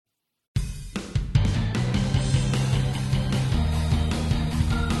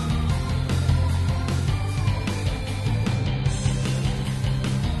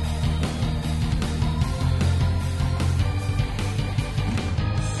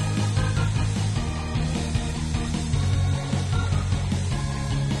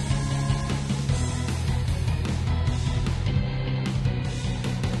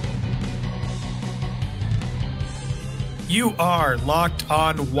You are Locked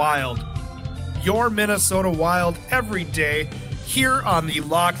On Wild, your Minnesota Wild every day here on the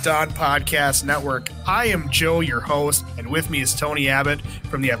Locked On Podcast Network. I am Joe, your host, and with me is Tony Abbott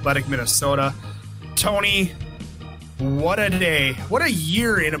from the Athletic Minnesota. Tony, what a day. What a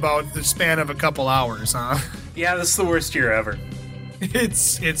year in about the span of a couple hours, huh? Yeah, this is the worst year ever.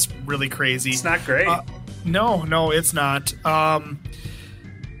 It's really crazy. It's not great. No, it's not.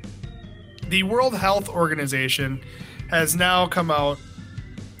 The World Health Organization has now come out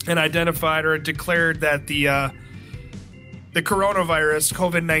and identified or declared that the coronavirus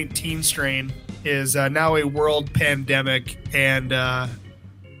COVID-19 strain is now a world pandemic, and a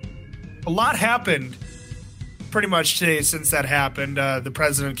lot happened pretty much today since that happened. The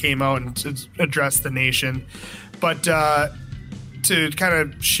president came out and addressed the nation, but to kind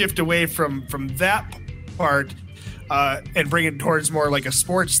of shift away from that part and bring it towards more like a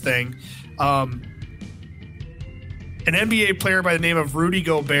sports thing. An NBA player by the name of Rudy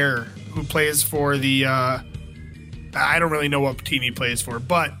Gobert, who plays for the I don't really know what team he plays for,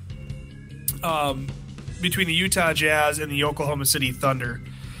 but between the Utah Jazz and the Oklahoma City Thunder,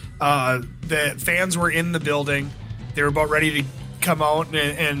 the fans were in the building. They were about ready to come out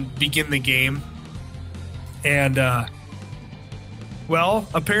and begin the game. And,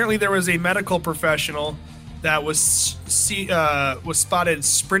 apparently there was a medical professional that was spotted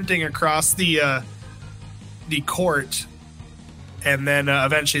sprinting across the court, and then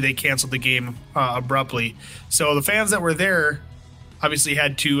eventually they canceled the game abruptly. So the fans that were there obviously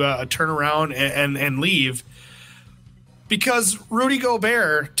had to turn around and leave because Rudy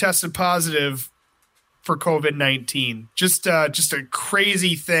Gobert tested positive for COVID-19. Just a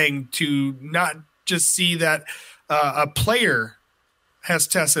crazy thing to not just see that a player has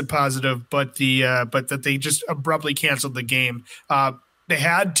tested positive, but that they just abruptly canceled the game. They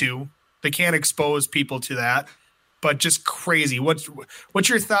had to. They can't expose people to that, but just crazy. What's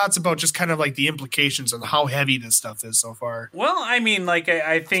your thoughts about just kind of like the implications on how heavy this stuff is so far? Well, I mean, like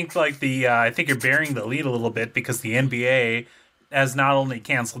I think like I think you're bearing the lead a little bit because the NBA has not only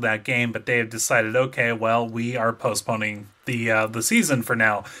canceled that game, but they have decided, okay, well, we are postponing the season for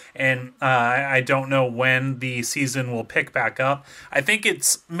now, and I don't know when the season will pick back up. I think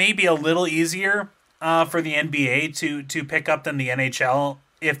it's maybe a little easier for the NBA to pick up than the NHL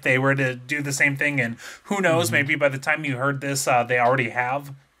if they were to do the same thing, and who knows, maybe by the time you heard this, they already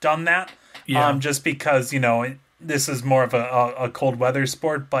have done that. Yeah. Just because, this is more of a cold weather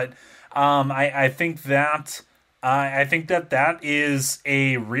sport, but I think that that is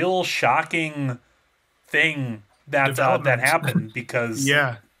a real shocking thing that happened because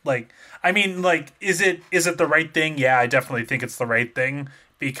yeah, is it the right thing? Yeah, I definitely think it's the right thing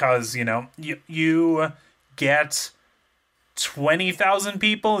because you get 20,000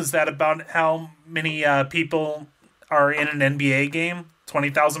 people. Is that about how many people are in an NBA game?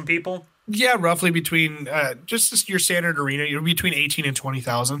 20,000 people? Yeah, roughly between just your standard arena, you're between 18 and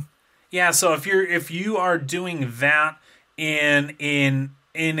 20,000. Yeah, so if you are doing that in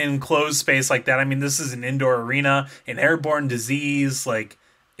enclosed space like that, I mean, this is an indoor arena, an airborne disease, like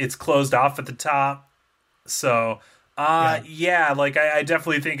it's closed off at the top. So, I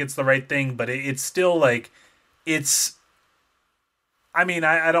definitely think it's the right thing, but it's still like it's. I mean,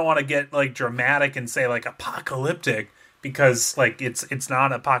 I don't want to get like dramatic and say like apocalyptic because like it's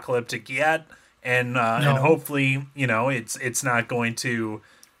not apocalyptic yet, and hopefully it's not going to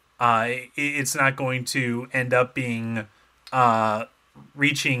end up being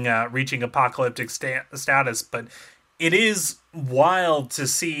reaching apocalyptic status, but it is wild to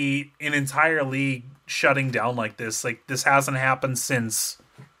see an entire league shutting down like this. Like this hasn't happened since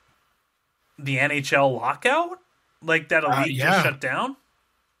the NHL lockout. Like that a league just shut down?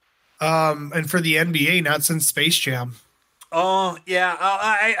 And for the NBA, not since Space Jam. Oh, yeah.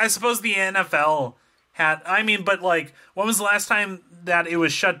 I suppose the NFL had... I mean, but like, when was the last time that it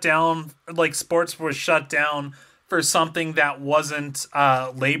was shut down, like sports was shut down for something that wasn't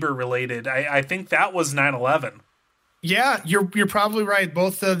labor-related? I think that was 9/11. Yeah, you're probably right.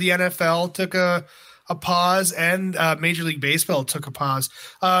 Both the NFL took a pause and Major League Baseball took a pause.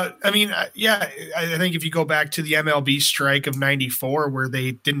 I think if you go back to the MLB strike of 94 where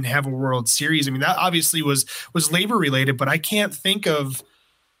they didn't have a World Series, I mean, that obviously was labor related, but I can't think of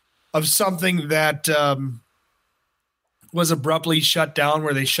something that was abruptly shut down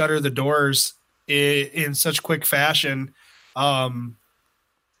where they shutter the doors in such quick fashion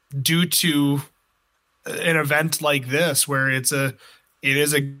due to an event like this where it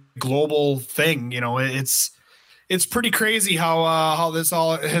is a global thing. It's pretty crazy how this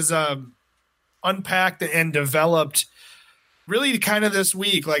all has unpacked and developed really kind of this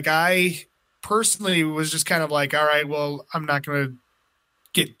week. Like I personally was just kind of like, all right, well, I'm not going to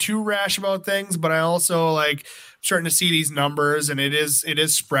get too rash about things, but I also like starting to see these numbers, and it is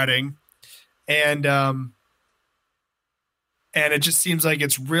spreading, and it just seems like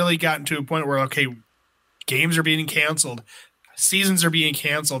it's really gotten to a point where, okay, games are being canceled, seasons are being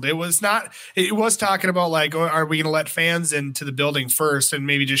canceled. It was talking about like, oh, are we going to let fans into the building first and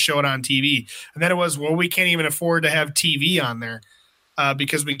maybe just show it on TV? And then it was, well, we can't even afford to have TV on there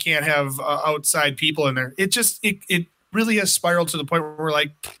because we can't have outside people in there. It really has spiraled to the point where we're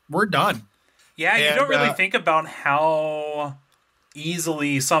like, we're done. Yeah, you don't really think about how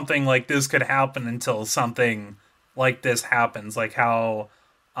easily something like this could happen until something like this happens. Like how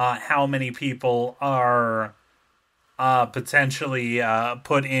many people are potentially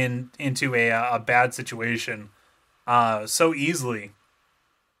put into a bad situation so easily.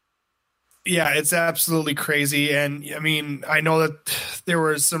 Yeah, it's absolutely crazy. And I mean, I know that there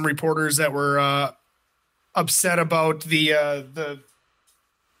were some reporters that were upset about the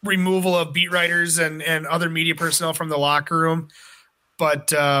removal of beat writers and other media personnel from the locker room.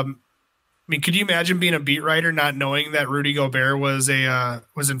 But I mean, could you imagine being a beat writer not knowing that Rudy Gobert was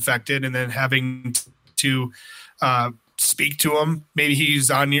infected, and then having to speak to him? Maybe he's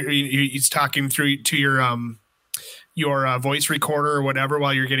talking through to your voice recorder or whatever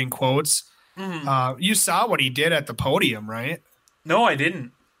while you're getting quotes. Mm-hmm. You saw what he did at the podium, right? No, I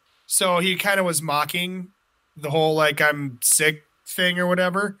didn't. So he kind of was mocking the whole like I'm sick thing or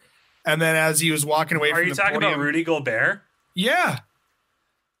whatever, and then as he was walking away, are you talking about Rudy Gobert? Yeah,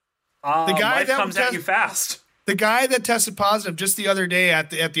 the guy that comes at you fast. The guy that tested positive just the other day at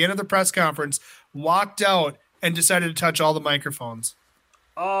the end of the press conference walked out and decided to touch all the microphones.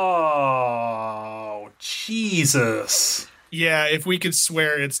 Oh, Jesus. Yeah, if we could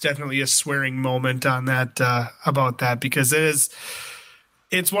swear, it's definitely a swearing moment on that about that, because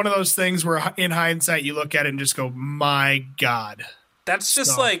it's one of those things where in hindsight you look at it and just go, my God. That's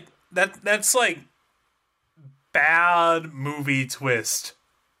just like that's like bad movie twist.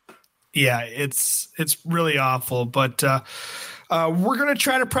 Yeah, it's really awful, but we're going to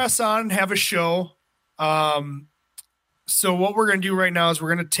try to press on and have a show. So what we're going to do right now is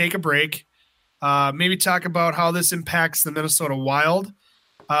we're going to take a break, maybe talk about how this impacts the Minnesota Wild,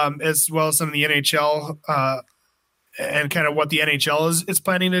 as well as some of the NHL, and kind of what the NHL is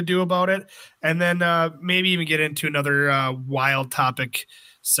planning to do about it. And then maybe even get into another Wild topic.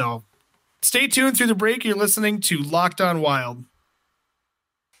 So stay tuned through the break. You're listening to Locked On Wild.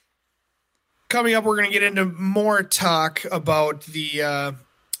 Coming up, we're going to get into more talk about the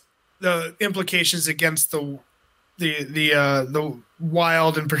implications against the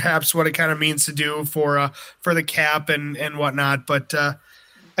Wild, and perhaps what it kind of means to do for the cap and whatnot. But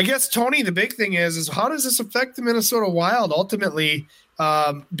I guess, Tony, the big thing is how does this affect the Minnesota Wild? Ultimately,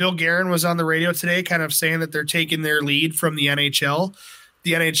 Bill Guerin was on the radio today kind of saying that they're taking their lead from the NHL.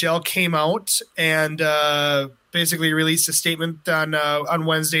 The NHL came out and basically released a statement on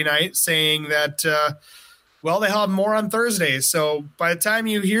Wednesday night saying that, they'll have more on Thursday. So by the time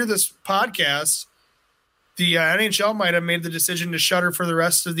you hear this podcast, the NHL might have made the decision to shutter for the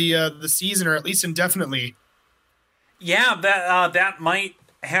rest of the season, or at least indefinitely. Yeah, that might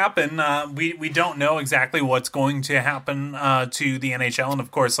happen. We don't know exactly what's going to happen to the NHL, and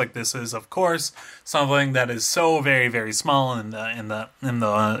of course, like this is of course something that is so very, very small in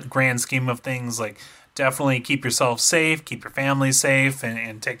the grand scheme of things. Like, definitely keep yourself safe, keep your family safe,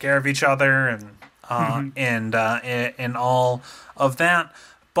 and take care of each other, and all of that.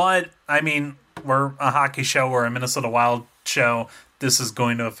 But I mean, we're a hockey show, we're a Minnesota Wild show. This is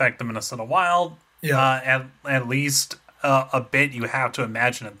going to affect the Minnesota Wild, at least a bit. You have to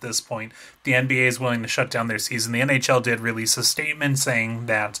imagine at this point the NBA is willing to shut down their season. The NHL did release a statement saying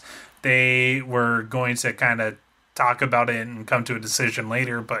that they were going to kind of talk about it and come to a decision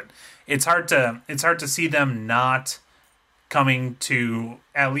later, but it's hard to see them not coming to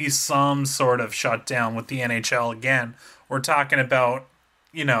at least some sort of shutdown with the NHL again. We're talking about,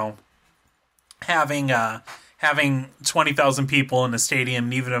 having 20,000 people in a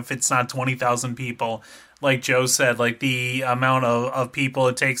stadium, even if it's not 20,000 people. Like Joe said, like the amount of people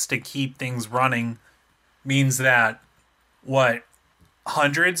it takes to keep things running means that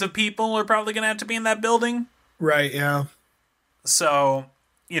hundreds of people are probably going to have to be in that building. Right. Yeah. So,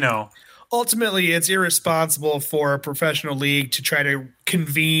 ultimately it's irresponsible for a professional league to try to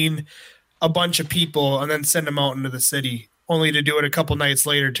convene a bunch of people and then send them out into the city, only to do it a couple nights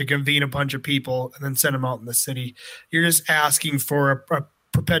later to convene a bunch of people and then send them out in the city. You're just asking for a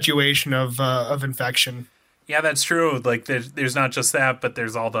perpetuation of infection. Yeah, that's true. Like there's not just that, but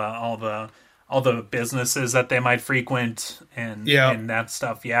there's all the all the businesses that they might frequent and that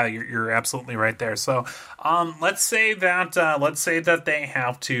stuff. Yeah, you're absolutely right there. So, let's say that they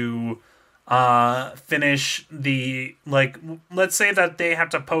have to finish let's say that they have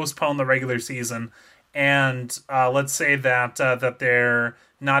to postpone the regular season, and let's say that they're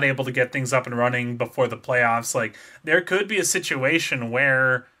not able to get things up and running before the playoffs. Like, there could be a situation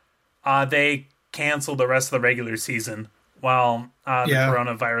where they cancel the rest of the regular season while the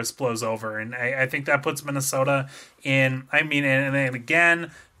coronavirus blows over. And I think that puts Minnesota in, and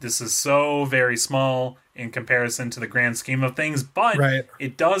again, this is so very small in comparison to the grand scheme of things, but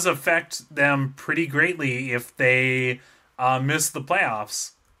it does affect them pretty greatly if they miss the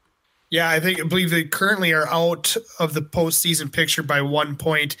playoffs. Yeah, I believe they currently are out of the postseason picture by 1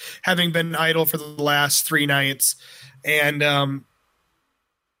 point, having been idle for the last 3 nights. And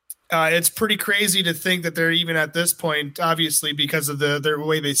it's pretty crazy to think that they're even at this point, obviously, because of the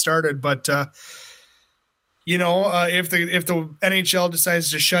way they started. But, if the NHL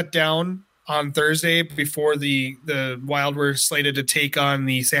decides to shut down on Thursday before the Wild were slated to take on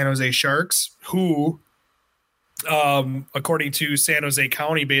the San Jose Sharks, who – according to San Jose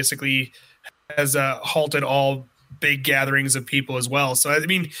County, basically has halted all big gatherings of people as well. So I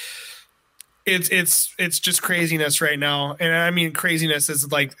mean, it's just craziness right now, and I mean craziness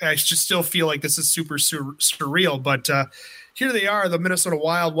is like I just still feel like this is super surreal. But here they are, the Minnesota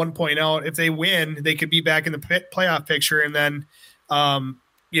Wild 1 point out. If they win, they could be back in the playoff picture, and then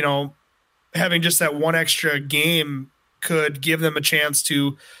having just that one extra game could give them a chance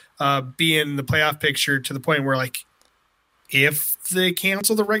to be in the playoff picture to the point where, like, if they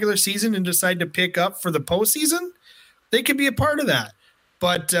cancel the regular season and decide to pick up for the postseason, they could be a part of that.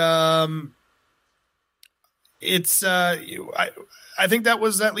 But it's I think that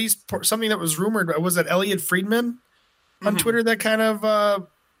was at least something that was rumored. Was that Elliot Friedman on Twitter that kind of I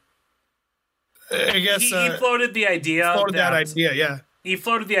guess he floated the idea. He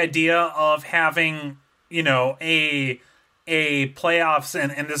floated the idea of having a playoffs,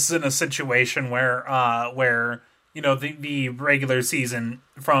 and this is in a situation where the regular season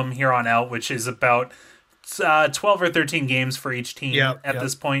from here on out, which is about 12 or 13 games for each team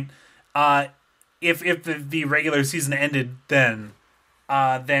this point. If the regular season ended then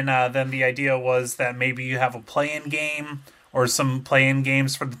the idea was that maybe you have a play-in game or some play-in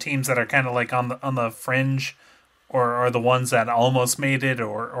games for the teams that are kind of like on the fringe or the ones that almost made it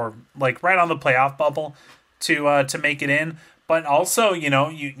or like right on the playoff bubble to make it in. But also,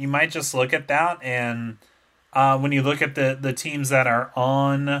 you might just look at that, and when you look at the teams that are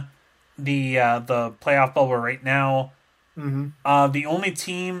on the playoff bubble right now, the only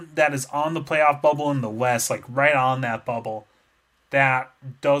team that is on the playoff bubble in the West, like right on that bubble, that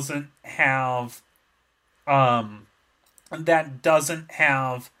doesn't have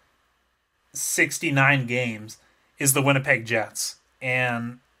 69 games is the Winnipeg Jets.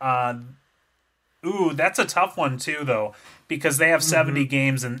 And that's a tough one too, though, because they have 70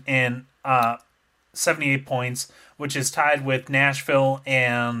 games and 78 points, which is tied with Nashville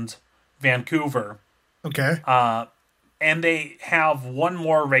and Vancouver. Okay. And they have one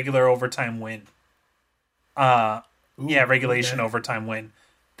more regular overtime win. Regulation overtime win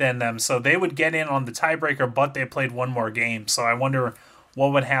than them. So they would get in on the tiebreaker, but they played one more game. So I wonder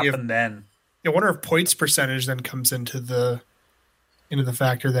what would happen then. I wonder if points percentage then comes into the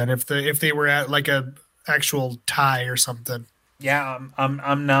factor then, if they were at like a actual tie or something. Yeah,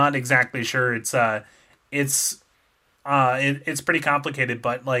 I'm not exactly sure. It's pretty complicated,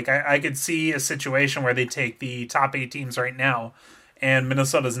 but like I could see a situation where they take the top 8 teams right now, and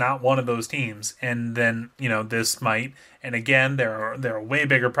Minnesota's not one of those teams, and then this might. And again, there are way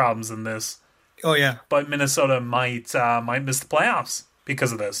bigger problems than this. Oh yeah, but Minnesota might miss the playoffs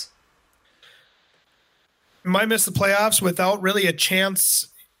because of this. Might miss the playoffs without really a chance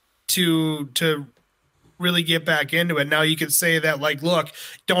to really get back into it. Now you could say that, like, look,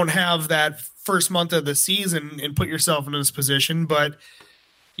 don't have that first month of the season and put yourself in this position. But,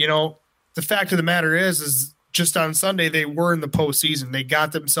 the fact of the matter is just on Sunday, they were in the postseason. They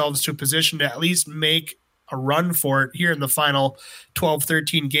got themselves to a position to at least make a run for it here in the final 12,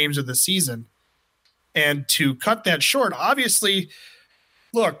 13 games of the season. And to cut that short, obviously,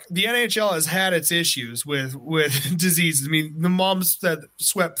 look, the NHL has had its issues with diseases. I mean, the mumps that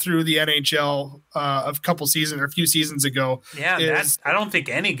swept through the NHL a few seasons ago. Yeah, I don't think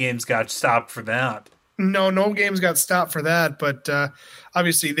any games got stopped for that. No games got stopped for that. But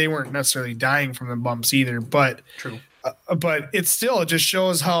obviously, they weren't necessarily dying from the bumps either. But true. But it just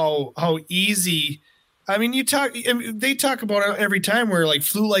shows how easy. I mean, they talk about it every time where like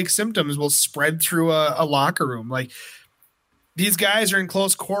flu-like symptoms will spread through a locker room, like. These guys are in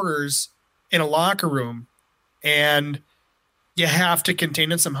close quarters, in a locker room, and you have to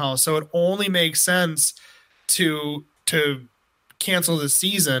contain it somehow. So it only makes sense to cancel the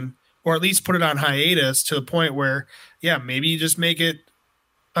season, or at least put it on hiatus to the point where, yeah, maybe you just make it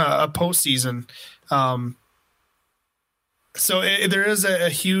a postseason. So there is a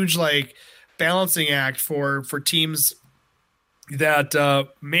huge like balancing act for teams that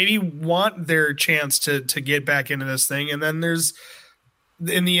maybe want their chance to get back into this thing, and then there's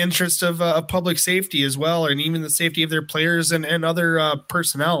in the interest of public safety as well, and even the safety of their players and other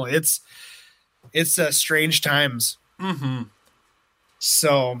personnel. It's strange times. Mm-hmm.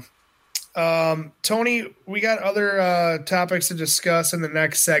 So, Tony, we got other topics to discuss in the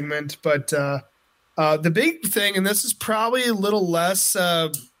next segment, but the big thing, and this is probably a little less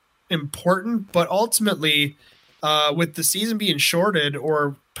important, but ultimately, with the season being shorted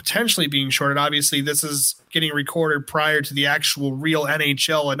or potentially being shorted, obviously this is getting recorded prior to the actual real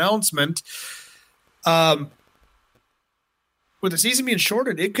NHL announcement. With the season being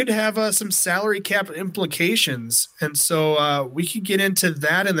shorted, it could have some salary cap implications. And so we could get into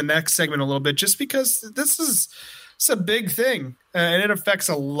that in the next segment a little bit, just because it's a big thing. And it affects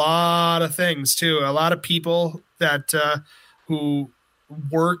a lot of things too. A lot of people that who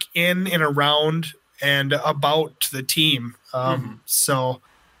work in and around and about the team. So,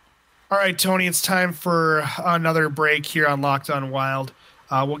 all right, Tony, it's time for another break here on Locked On Wild.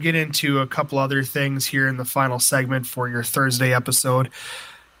 We'll get into a couple other things here in the final segment for your Thursday episode.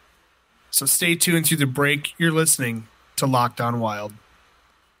 So stay tuned through the break. You're listening to Locked On Wild.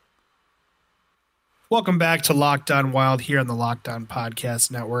 Welcome back to Locked On Wild here on the Locked On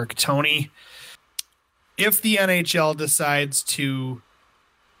Podcast Network. Tony, if the NHL decides to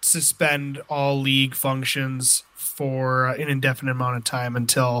suspend all league functions for an indefinite amount of time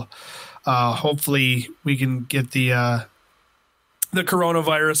until hopefully we can get the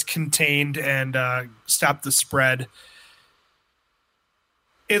coronavirus contained and stop the spread,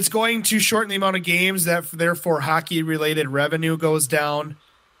 it's going to shorten the amount of games, that therefore hockey-related revenue goes down,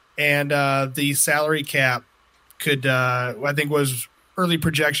 and the salary cap could, I think was early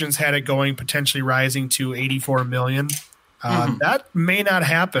projections had it going potentially rising to $84 million. That may not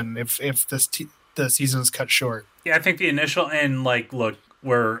happen if the season is cut short. Yeah, I think the initial, and like, look,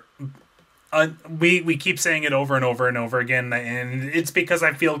 we keep saying it over and over and over again, and it's because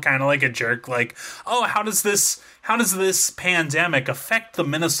I feel kind of like a jerk. Like, oh, how does this pandemic affect the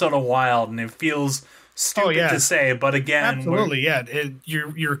Minnesota Wild? And it feels stupid to say, but again, absolutely,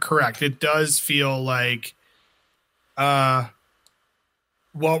 you're correct. It does feel like what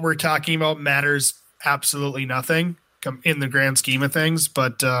we're talking about matters absolutely nothing in the grand scheme of things,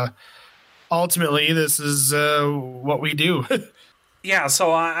 but ultimately, this is what we do. Yeah,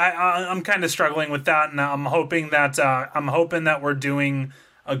 so I'm kind of struggling with that, and I'm hoping that we're doing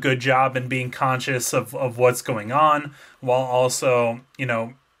a good job in being conscious of what's going on, while also,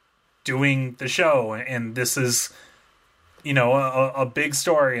 doing the show. And this is, a big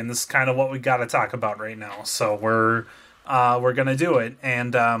story, and this is kind of what we got to talk about right now. So we're gonna do it,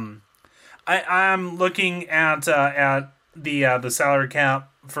 and I'm looking at the salary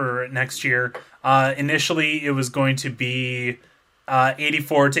cap for next year. Initially, it was going to be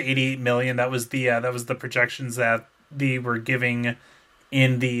 84 to 88 million. That was the projections that they were giving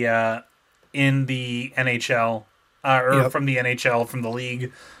in the NHL from the NHL, from the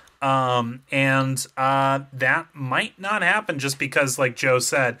league. And that might not happen, just because, like Joe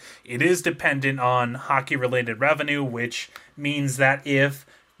said, it is dependent on hockey related revenue, which means that if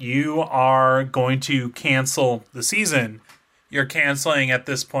you are going to cancel the season, you're canceling at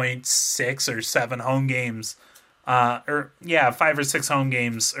this point 6 or 7 home games. 5 or 6 home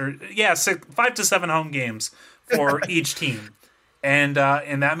games, 5 to 7 home games for each team, and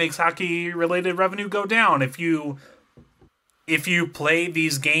that makes hockey related revenue go down. If you play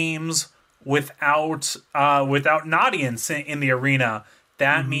these games without an audience in the arena,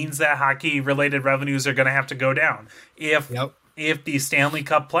 that means that hockey related revenues are going to have to go down. If the Stanley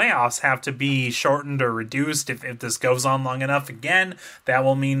Cup playoffs have to be shortened or reduced, if this goes on long enough again, that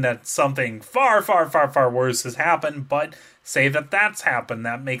will mean that something far, far, far, far worse has happened. But say that's happened,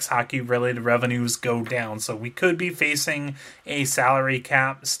 that makes hockey-related revenues go down. So we could be facing a salary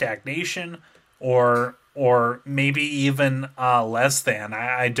cap stagnation, or maybe even less than.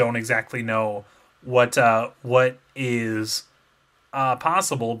 I don't exactly know what is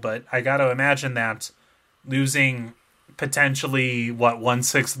possible, but I got to imagine that losing potentially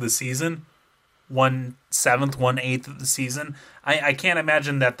 1/6 of the season, 1/7, 1/8 of the season. I can't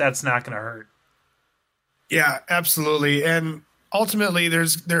imagine that's not going to hurt. Yeah, absolutely. And ultimately,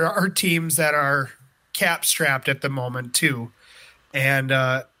 there are teams that are cap strapped at the moment too, And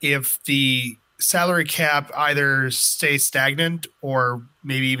if the salary cap either stays stagnant or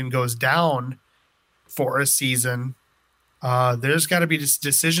maybe even goes down for a season, there's got to be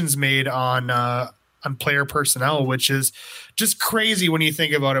decisions made on player personnel, which is just crazy when you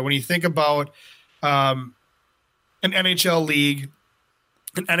think about it. When you think about an NHL league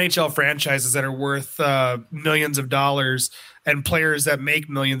and NHL franchises that are worth millions of dollars and players that make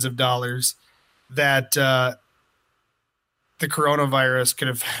millions of dollars, that the coronavirus could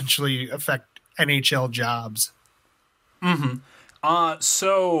eventually affect NHL jobs.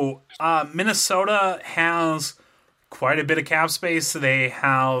 So Minnesota has quite a bit of cap space. They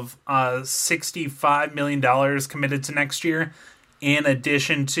have $65 million committed to next year, in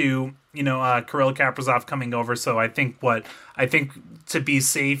addition to Kirill Kaprizov coming over. So I think to be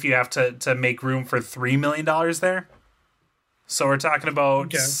safe, you have to make room for $3 million there. So we're talking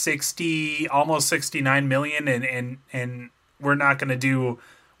about 60, almost 69 million, and we're not gonna do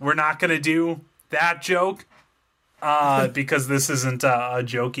that joke because this isn't a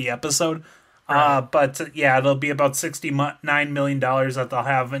jokey episode. Right. But yeah, it'll be about $69 million that they'll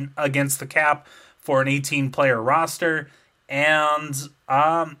have against the cap for an 18-player roster, and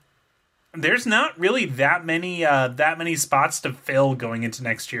there's not really that many spots to fill going into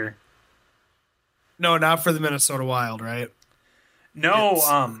next year. No, not for the Minnesota Wild, right?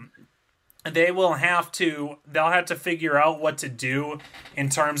 No, they'll have to figure out what to do in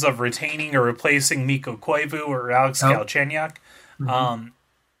terms of retaining or replacing Mikko Koivu or Alex Galchenyuk. Mm-hmm.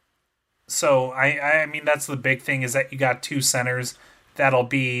 So I mean, that's the big thing, is that you got two centers that'll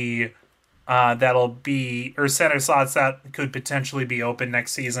be or center slots that could potentially be open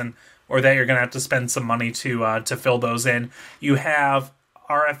next season, or that you're going to have to spend some money to fill those in. You have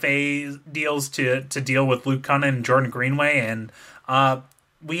RFA deals to deal with Luke Kunin and Jordan Greenway, and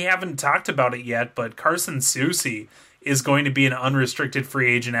we haven't talked about it yet, but Carson Soucy is going to be an unrestricted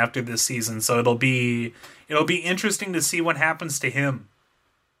free agent after this season, so it'll be interesting to see what happens to him.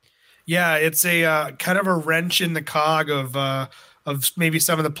 Yeah, it's a kind of a wrench in the cog of maybe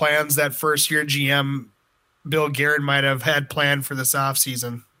some of the plans that first-year GM Bill Guerin might have had planned for this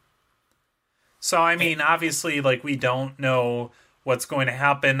offseason. So, I mean, obviously, like, we don't know what's going to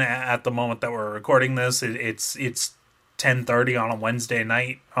happen at the moment that we're recording this. It's 10:30 on a Wednesday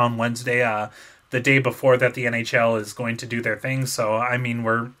night, the day before that the NHL is going to do their thing. So, I mean,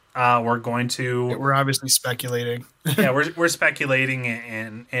 we're obviously speculating. Yeah, we're speculating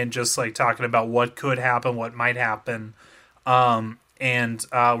and just like talking about what could happen, what might happen. And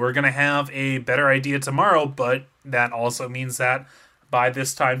we're going to have a better idea tomorrow, but that also means that by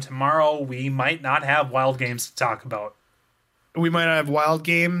this time tomorrow, we might not have Wild games to talk about. We might not have Wild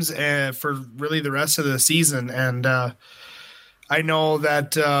games for really the rest of the season. And I know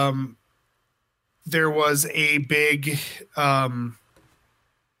that there was a big...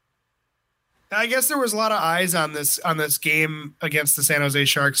 I guess there was a lot of eyes on this game against the San Jose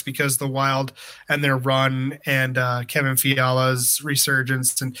Sharks because the Wild and their run and Kevin Fiala's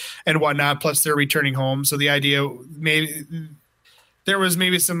resurgence and whatnot, plus they're returning home. So the idea there was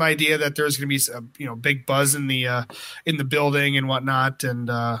maybe some idea that there was going to be a big buzz in the building and whatnot, and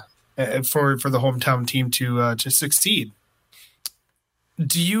for the hometown team to succeed.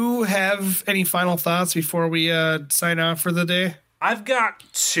 Do you have any final thoughts before we sign off for the day? I've got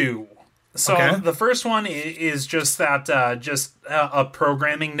two. So The first one is just that, a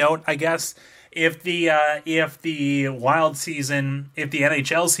programming note, I guess. If the Wild season, if the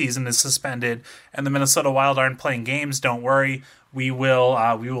NHL season is suspended and the Minnesota Wild aren't playing games, don't worry. We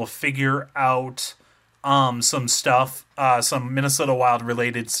will figure out some stuff, some Minnesota Wild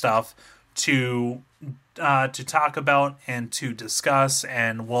related stuff to talk about and to discuss,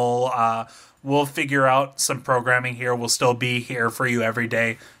 and we'll figure out some programming here. We'll still be here for you every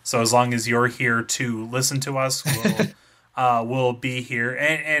day. So as long as you're here to listen to us, we'll be here.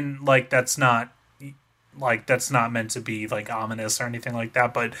 And that's not meant to be like ominous or anything like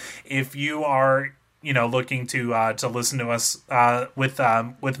that. But if you are, looking to listen to us with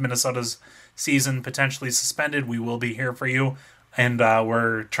Minnesota's season potentially suspended, we will be here for you. And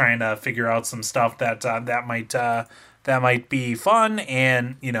we're trying to figure out some stuff that might be fun,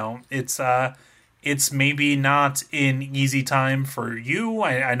 and it's maybe not an easy time for you.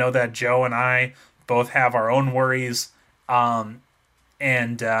 I know that Joe and I both have our own worries, and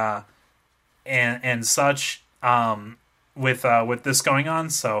such with this going on.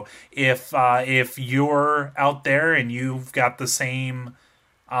 So if you're out there and you've got the same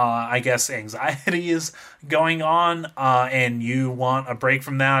anxieties going on, and you want a break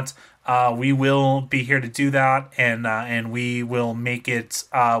from that, we will be here to do that, and we will make it.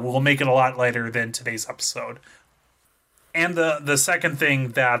 We'll make it a lot lighter than today's episode. And the second thing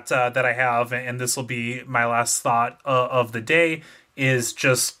that I have, and this will be my last thought of the day, is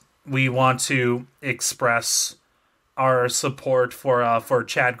just we want to express our support for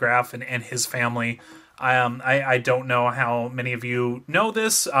Chad Graff and his family. I don't know how many of you know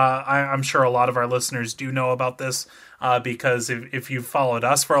this. I'm sure a lot of our listeners do know about this, because if you've followed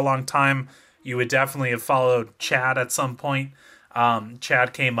us for a long time, you would definitely have followed Chad at some point.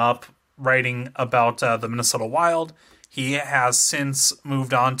 Chad came up writing about the Minnesota Wild. He has since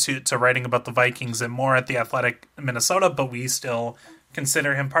moved on to writing about the Vikings and more at the Athletic Minnesota, but we still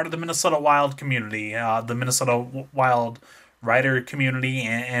consider him part of the Minnesota Wild community, the Minnesota Wild writer community.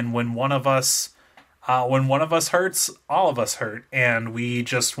 And when one of us hurts, all of us hurt, and we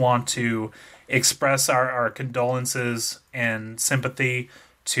just want to express our condolences and sympathy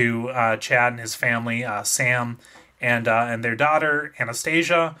to Chad and his family, Sam and their daughter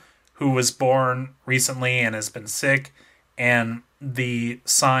Anastasia, who was born recently and has been sick, and the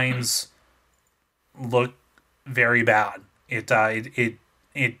signs look very bad. It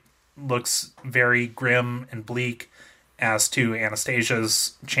looks very grim and bleak as to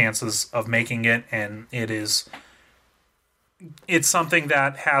Anastasia's chances of making it, and it's something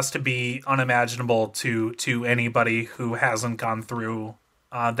that has to be unimaginable to anybody who hasn't gone through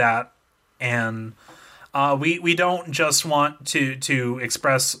that. And we don't just want to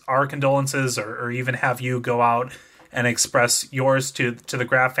express our condolences or even have you go out and express yours to the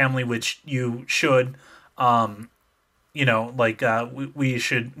Graff family, which you should. We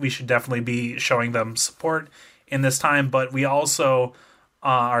should definitely be showing them support in this time, but we also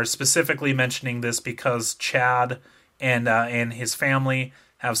are specifically mentioning this because Chad and his family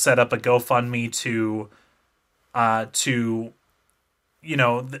have set up a GoFundMe to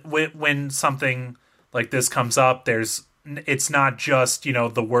when something like this comes up, it's not just,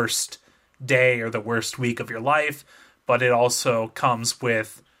 the worst day or the worst week of your life, but it also comes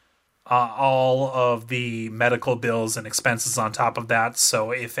with all of the medical bills and expenses on top of that.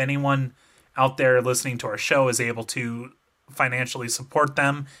 So if anyone out there listening to our show is able to financially support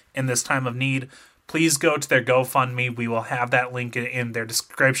them in this time of need, please go to their GoFundMe. We will have that link in their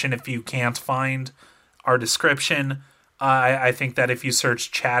description if you can't find our description. I think that if you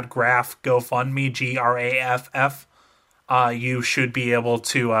search Chad Graff GoFundMe, GRAFF, you should be able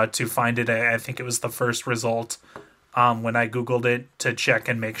to find it. I think it was the first result when I Googled it to check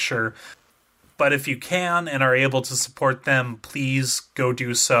and make sure. But if you can and are able to support them, please go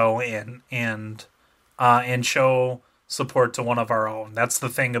do so and show support to one of our own. That's the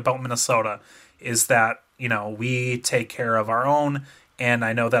thing about Minnesota, is that, we take care of our own. And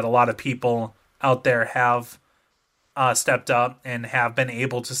I know that a lot of people out there have stepped up and have been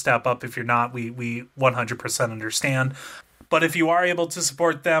able to step up. If you're not, we 100% understand. But if you are able to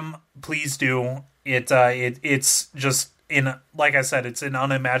support them, please do. It's just, like I said, it's an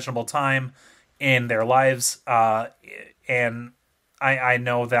unimaginable time in their lives, and I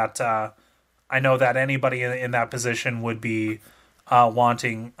know that anybody in that position would be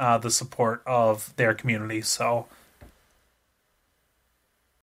wanting the support of their community. So